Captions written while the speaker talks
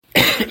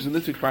So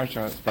this week's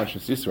Parshas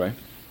Yisro.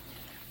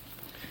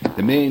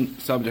 The main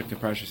subject of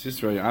Parshas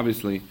Yisro,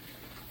 obviously,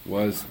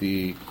 was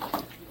the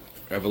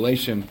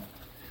revelation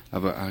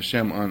of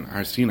Hashem on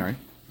Har Sinai,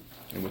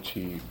 in which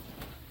He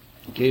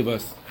gave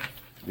us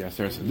the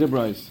Aseres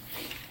HaDibros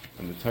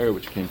and the Torah,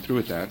 which came through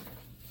with that.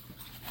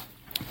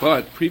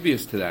 But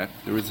previous to that,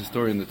 there is a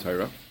story in the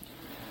Torah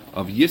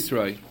of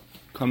Yisro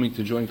coming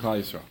to join Klal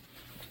Yisrael.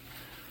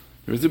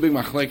 There is a big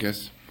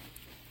machlekes.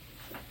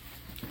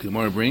 The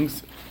Gemara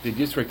brings, did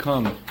Yisro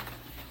come?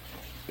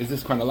 Is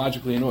this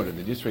chronologically in order?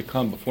 Did Yisro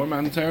come before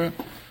Matan Torah,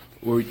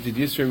 or did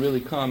Yisro really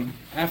come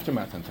after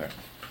Matan Torah?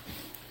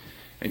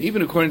 And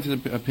even according to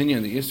the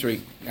opinion that Yisro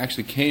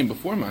actually came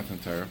before Matan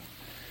Torah,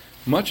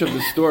 much of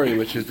the story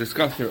which is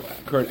discussed here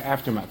occurred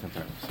after Matan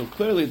Torah. So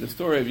clearly, the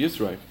story of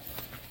Yisro,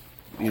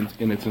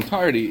 in its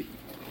entirety,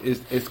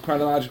 is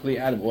chronologically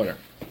out of order.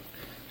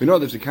 We know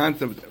there's a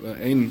concept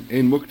ein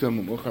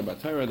muktam u'muchar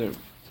b'Torah. The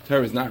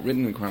Torah is not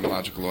written in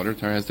chronological order.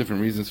 Torah has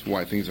different reasons for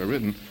why things are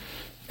written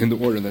in the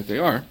order that they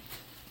are.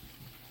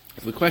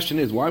 So the question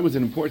is, why was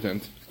it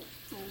important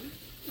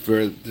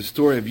for the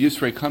story of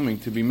Yisro coming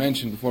to be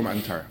mentioned before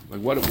Matan Torah? Like,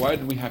 why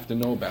did we have to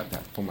know about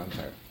that before Matan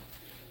Torah?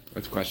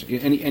 That's the question.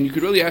 And you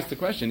could really ask the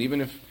question,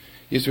 even if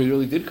Yisro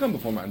really did come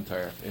before Matan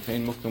Torah, if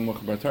ein muktam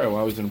u'muchar b'Torah,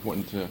 why was it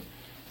important to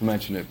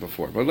mention it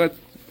before? But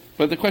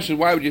the question is,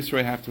 why would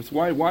Yisro have to?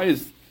 Why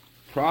is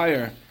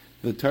prior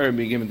the Torah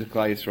being given to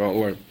Klal Yisrael,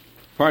 or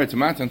prior to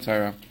Matan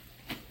Torah,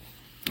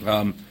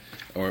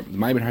 or the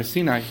Ma'aber Har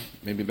Sinai,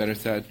 maybe better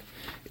said,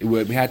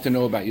 we had to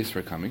know about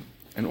Yisro coming.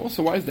 And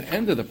also, why is the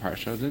end of the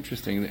parsha? It's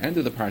interesting. The end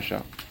of the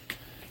parsha,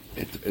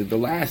 the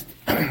last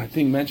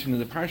thing mentioned in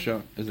the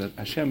parsha is that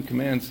Hashem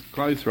commands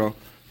Klal Yisrael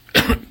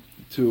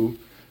to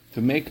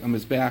make a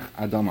mizbeach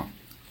adama,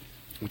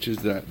 which is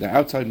the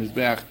outside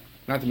mizbeach,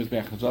 not the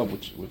mizbeach hazav,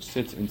 which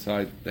sits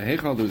inside the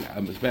heichal. There's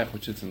a mizbeach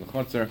which sits in the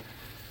chotzer.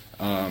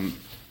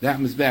 That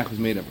mizbeach was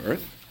made of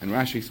earth, and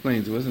Rashi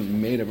explains it wasn't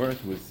made of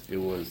earth. It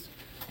was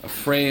a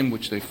frame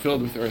which they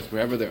filled with earth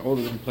wherever they're all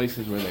the different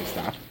places where they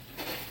stopped.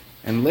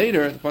 And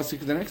later,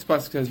 the next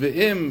pasuk says,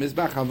 "Ve'im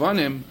mizbeach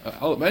havanim."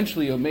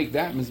 Eventually, you'll make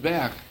that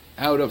mizbeach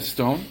out of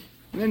stone,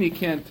 and then you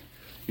can't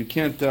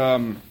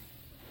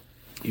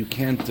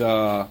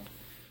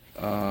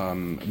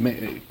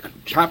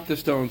chop the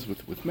stones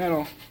with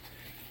metal.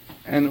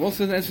 And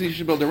also, then you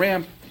should build a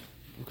ramp.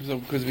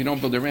 Because if you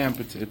don't build a ramp,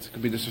 it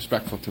could be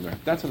disrespectful to the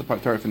ramp. That's how the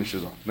Torah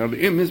finishes off. Now, the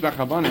mizbach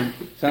habanim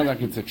sounds like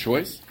it's a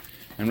choice,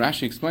 and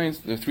Rashi explains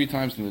there are 3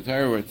 times in the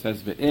Torah where it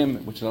says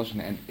ve'im, which is also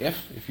an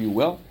if you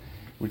will,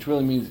 which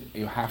really means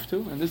you have to,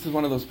 and this is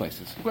one of those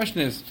places. The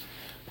question is,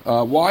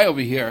 why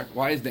over here?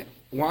 Why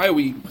are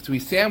we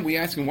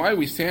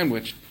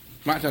sandwiched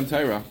Matan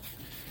Torah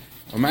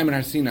or Ma'aber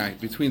Har Sinai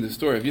between the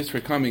story of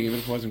Yisro coming, even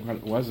if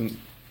it wasn't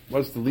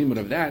what's the limit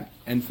of that,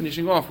 and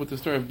finishing off with the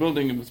story of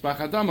building a mizbach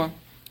adama.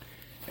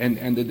 And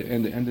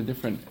the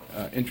different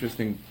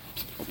interesting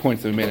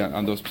points that we made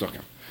on those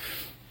psukim.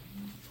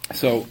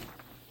 So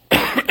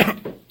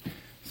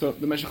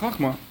the Meshech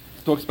Chochmah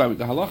talks about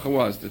the halacha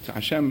was that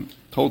Hashem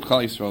told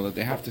Klal Yisrael that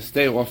they have to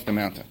stay off the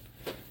mountain.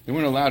 They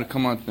weren't allowed to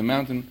come onto the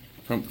mountain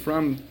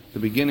from the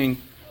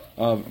beginning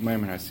of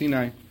Ma'aber Har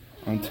Sinai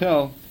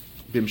until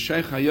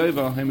Bimshech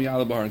Hayovel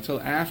Hemiyal Bahar, until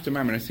after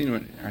Ma'aber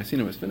Har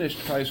Sinai was finished.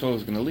 Klal Yisrael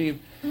was going to leave.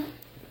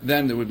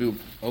 Then there would be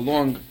a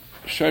long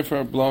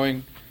shofar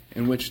blowing,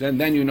 in which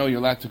then you're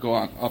allowed to go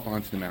up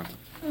onto the mountain.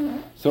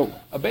 So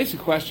a basic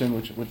question,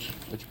 which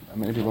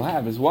many people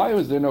have, is why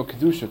was there no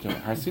kedusha to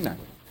Har Sinai?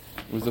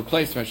 It was the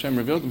place where Hashem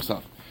revealed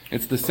Himself.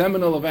 It's the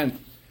seminal event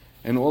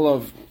in all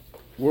of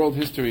world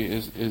history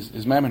is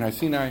Ma'aber Har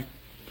Sinai,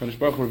 Kadosh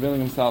Baruch Hu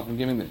revealing Himself and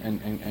giving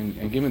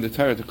the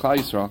Torah to Klal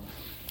Yisrael,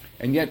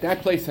 and yet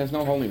that place has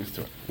no holiness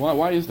to it.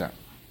 Why is that?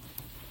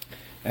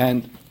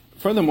 And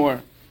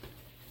furthermore,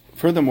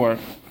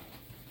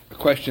 a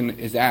question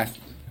is asked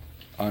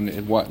on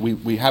what we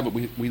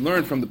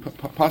learn from the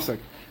pasuk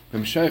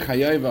from Shech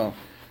Hayovel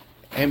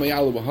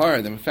Emayalu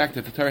Bahar, the fact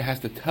that the Torah has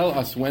to tell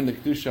us when the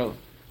kedusha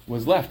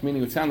was left,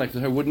 meaning it would sound like the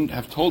Torah wouldn't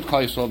have told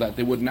Klal Yisrael that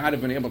they would not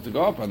have been able to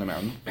go up on the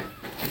mountain.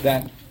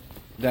 That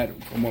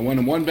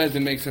when one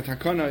bezdin makes a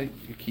takana,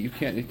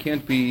 it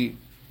can't be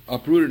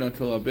uprooted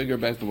until a bigger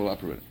bezdin will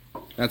uproot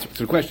it.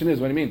 So the question is,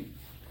 what do you mean?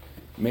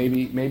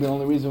 Maybe the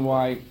only reason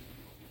why.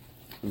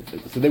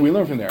 So then we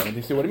learn from there, and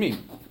they say, what do you mean?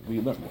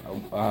 We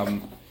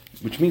learn.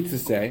 Which means to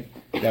say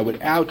that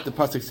without the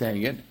pasuk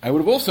saying it, I would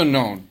have also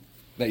known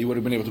that you would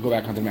have been able to go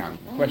back onto the mountain.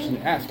 The question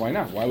asks, why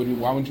not? Why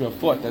wouldn't you have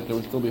thought that there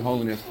would still be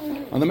holiness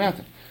on the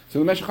mountain? So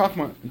the Meshech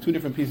Chochmah, in 2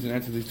 different pieces,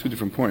 answers these 2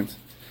 different points,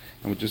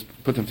 and we'll just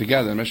put them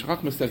together. The Meshech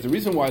Chochmah says the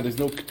reason why there's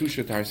no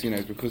kedusha to Har Sinai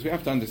is because we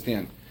have to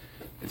understand.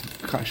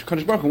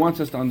 Kadosh Baruch Hu wants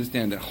us to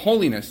understand that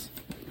holiness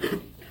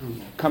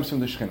comes from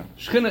the Shekhinah.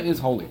 Shekhinah is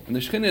holy, and the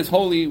Shekhinah is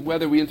holy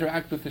whether we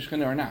interact with the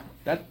Shekhinah or not.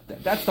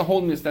 That's the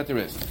holiness that there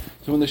is.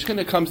 So when the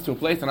Shekhinah comes to a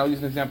place, and I'll use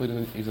an example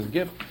as a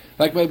gift,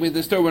 like with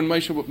the story when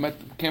Moshe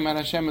came out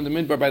of Hashem in the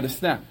Midbar by the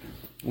Sneh,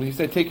 when he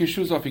said, "Take your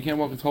shoes off, you can't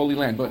walk this holy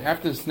land." But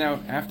after the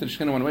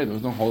Shekhinah went away, there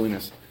was no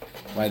holiness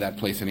by that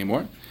place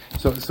anymore.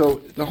 So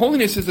the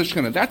holiness is the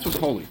Shekhinah. That's what's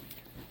holy.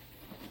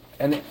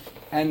 And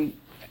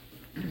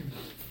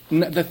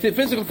the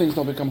physical things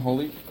don't become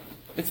holy.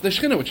 It's the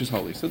Shekhinah which is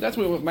holy. So that's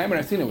what Maimon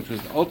Asina, which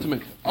was the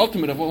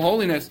ultimate of all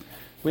holiness.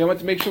 We want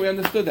to make sure we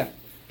understood that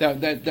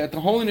the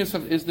holiness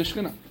is the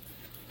Shekhinah. And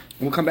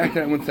we'll come back to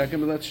that in 1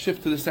 second, but let's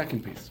shift to the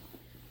second piece.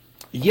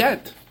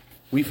 Yet,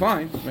 we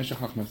find, Meshach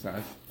Chachma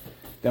says,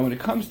 that when it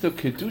comes to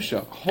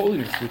Kedusha,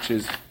 holiness which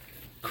is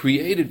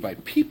created by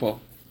people,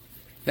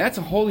 that's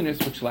a holiness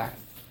which lasts.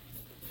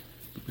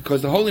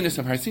 Because the holiness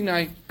of Har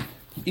Sinai,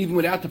 even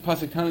without the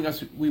pasuk telling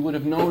us, we would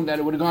have known that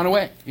it would have gone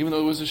away, even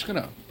though it was a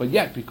Shekhinah. But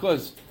yet,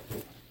 because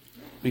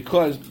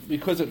without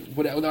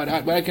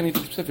getting into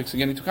specifics and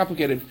getting too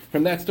complicated,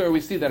 from that story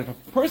we see that if a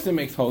person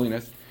makes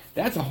holiness,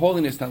 that's a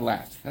holiness that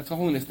lasts. That's a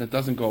holiness that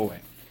doesn't go away.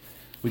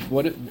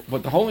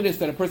 What the holiness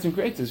that a person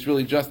creates is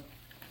really just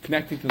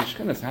connecting to the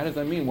Shekhinah. So how does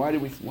that mean?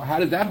 How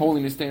does that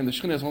holiness stay and the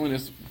Shekhinah's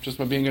holiness just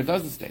by being here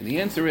doesn't stay? And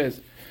the answer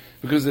is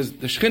because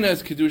the Shekhinah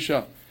is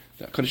Kedusha,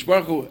 the Kadosh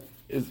Baruch Hu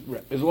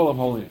is all of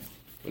holiness.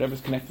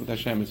 Whatever's connected with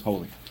Hashem is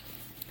holy.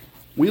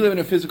 We live in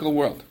a physical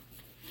world.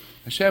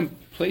 Hashem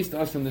placed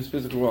us in this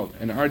physical world,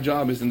 and our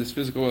job is in this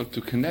physical world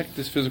to connect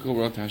this physical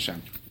world to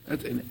Hashem.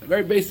 That's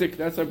very basic.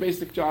 That's our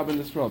basic job in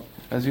this world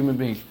as human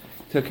beings,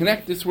 to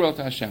connect this world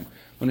to Hashem.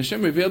 When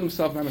Hashem revealed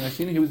Himself,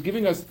 He was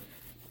giving us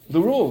the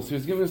rules. He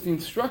was giving us the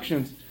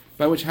instructions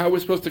by which how we're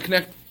supposed to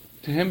connect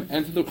to Him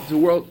and to the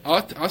world,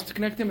 us to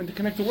connect Him and to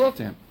connect the world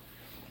to Him.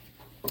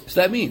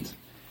 So that means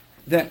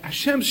that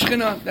Hashem's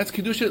Shekhinah, that's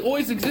Kedusha,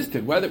 always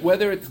existed.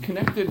 Whether it's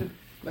connected,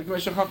 like the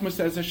Meshach Chachma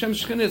says,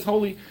 Hashem's Shekhinah is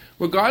holy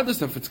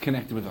regardless of if it's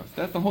connected with us.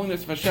 That's the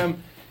holiness of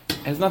Hashem. It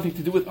has nothing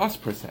to do with us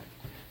per se.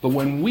 But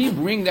when we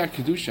bring that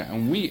Kedusha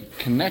and we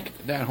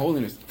connect that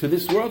holiness to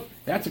this world,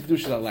 that's a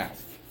Kedusha that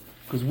lasts.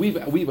 Because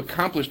we've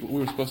accomplished what we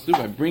were supposed to do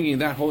by bringing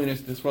that holiness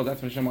to this world.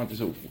 That's what Hashem wanted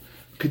to do.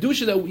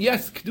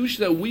 Kedusha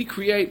that we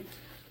create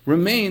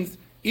remains,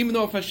 even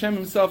though if Hashem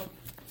Himself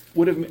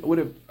would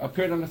have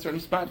appeared on a certain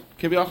spot,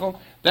 Kiviyachol,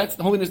 that's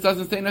the holiness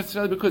doesn't stay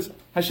necessarily because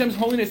Hashem's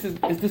holiness is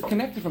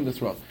disconnected from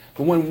this world.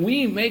 But when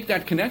we make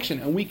that connection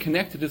and we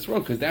connect to this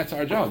world, because that's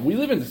our job, we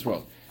live in this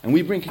world and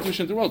we bring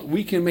Kedusha into the world,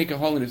 we can make a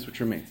holiness which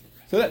remains.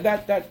 So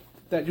that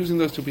using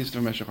those two pieces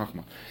of Meshach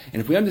Chachma.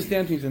 And if we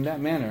understand things in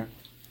that manner,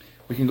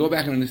 we can go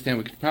back and understand.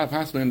 We could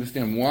possibly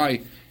understand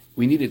why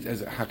we needed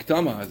as a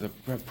hakdama, as a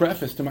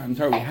preface to Matan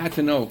Torah. We had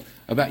to know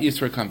about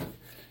Yisro coming.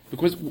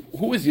 Because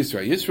who is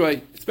Yisro?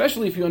 Yisro,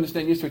 especially if you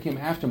understand Yisro came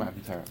after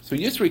Matan Torah. So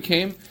Yisro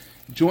came,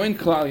 joined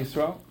Klal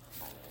Yisrael,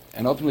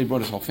 and ultimately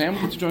brought his whole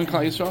family to join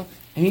Klal Yisrael,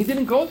 and he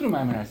didn't go through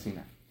Maimon Har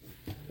Sinai.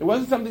 It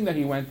wasn't something that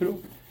he went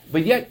through,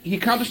 but yet he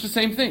accomplished the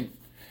same thing.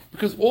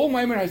 Because all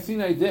Maimon Har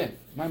Sinai did,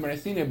 Maimon Har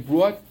Sinai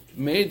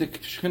made the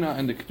Shekhinah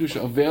and the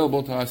Kedusha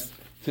available to us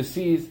to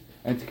seize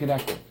and to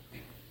connect it.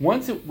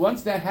 Once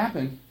that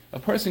happened, a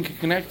person can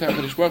connect to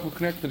HaKadosh Baruch Hu,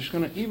 connect to the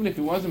Shekhinah, even if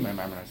he wasn't by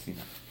Maimon Har Sinai.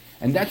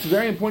 And that's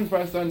very important for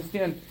us to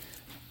understand,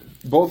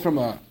 both from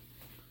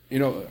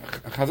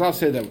Chazal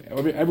said that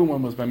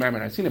everyone was by Maimon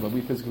Har Sinai, but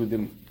we physically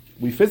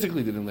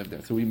didn't live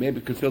there, so we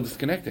maybe could feel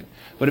disconnected.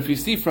 But if you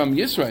see from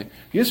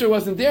Yisro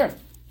wasn't there,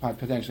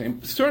 potentially.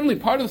 And certainly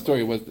part of the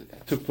story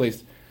took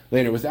place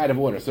later, was out of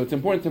order. So it's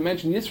important to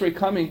mention Yisro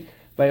coming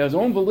by his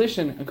own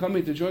volition and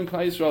coming to join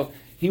Klal Yisrael.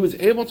 He was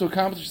able to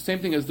accomplish the same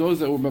thing as those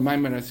that were by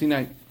Maimon Har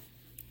Sinai.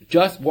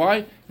 Just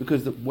why?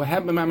 Because what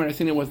happened by Maimon Har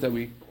Sinai was that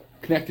we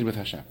connected with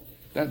Hashem.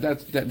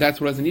 That's what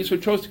it was. And Yisro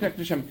chose to connect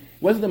to Hashem.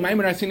 It wasn't the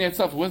Maimon Har Sinai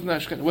itself. It wasn't the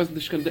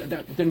Shekhinah.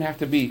 That didn't have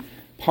to be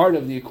part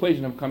of the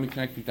equation of coming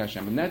connected to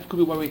Hashem. And that could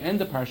be why we end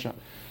the parsha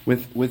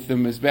with the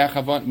Mizbeach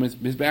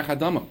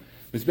Adama.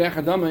 Mizbeach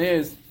Adama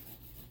is,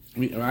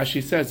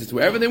 Rashi says, it's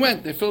wherever they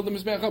went, they filled the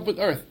Mizbeach up with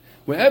earth.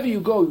 Wherever you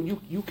go,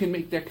 you can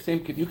make the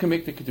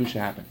Kedusha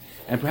happen.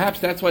 And perhaps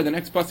that's why the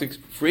next pasuk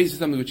phrases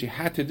something which you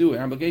had to do,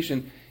 an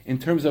obligation, in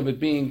terms of it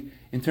being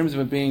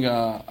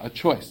a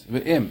choice,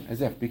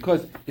 as if,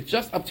 because it's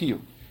just up to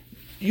you.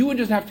 You would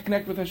just have to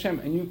connect with Hashem,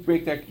 and you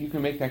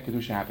can make that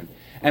Kedusha happen.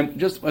 And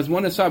just as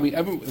one aside,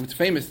 it's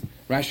famous,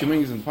 Rashi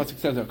brings and the pasuk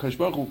says that Kadosh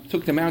Baruch Hu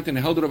took the mountain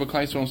and held it over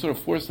Klal Yisrael and sort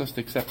of forced us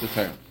to accept the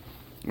Torah,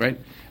 right?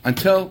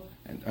 Until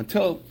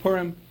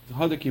Purim,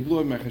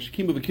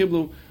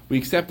 we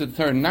accepted the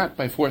Torah not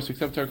by force, we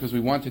accepted the Torah because we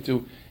wanted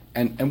to.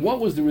 And what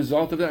was the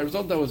result of that? The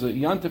result of that was a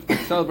Yontif that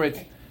celebrates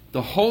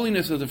the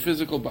holiness of the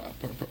physical. The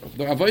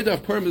Avodah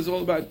of Purim is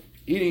all about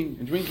eating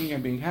and drinking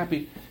and being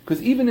happy,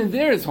 because even in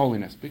there is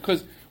holiness.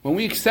 Because when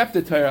we accept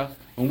the Torah,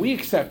 when we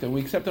accept it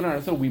on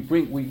ourselves, we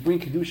bring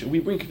Kedusha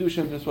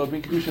into this world,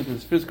 bring Kedusha into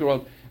this physical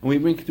world, and we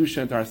bring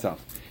Kedusha into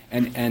ourselves.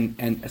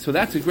 And so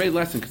that's a great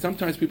lesson, because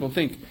sometimes people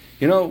think,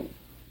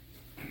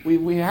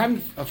 we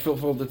haven't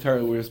fulfilled the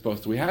Torah we were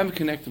supposed to. We haven't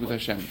connected with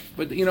Hashem.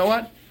 But you know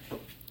what?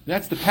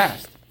 That's the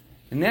past.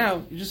 And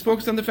now, you just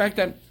focus on the fact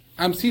that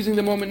I'm seizing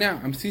the moment now.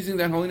 I'm seizing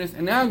that holiness,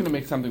 and now I'm going to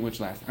make something which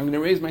lasts. I'm going to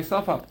raise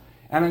myself up,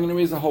 and I'm going to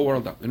raise the whole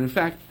world up. And in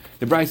fact,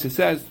 the Brisa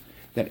says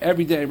that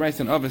every day,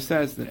 Brisa and Ava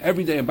says that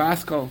every day a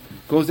Baskal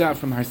goes out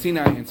from Har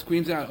Sinai and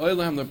screams out,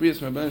 Oilam Labrias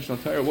Rabban Shal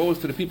Torah. Woe is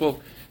to the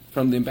people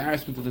from the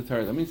embarrassment of the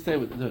Torah. That means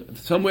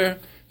somewhere,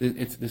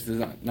 this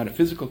is not a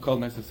physical kol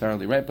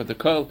necessarily, right? But the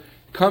kol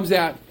comes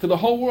out to the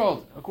whole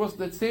world, across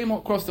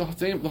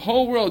the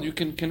whole world. You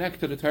can connect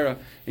to the Torah,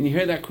 and you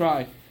hear that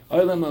cry,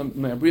 from the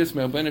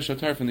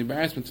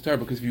embarrassment to Torah.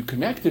 Because if you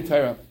connect to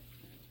Torah,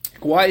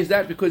 why is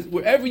that? Because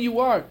wherever you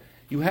are,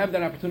 you have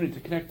that opportunity to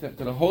connect to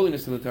the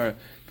holiness of the Torah,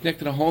 connect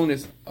to the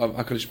holiness of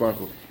HaKadosh Baruch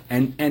Hu.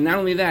 And not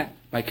only that,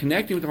 by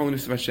connecting with the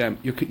holiness of Hashem,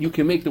 you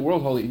can make the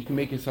world holy, and you can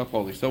make yourself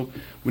holy. So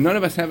none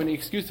of us have any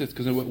excuses,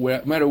 because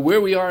no matter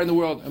where we are in the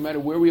world, no matter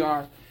where we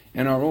are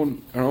in our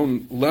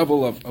own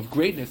level of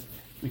greatness,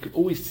 we can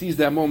always seize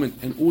that moment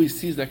and always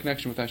seize that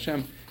connection with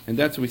Hashem. And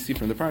that's what we see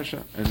from the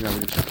Parsha. And now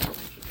we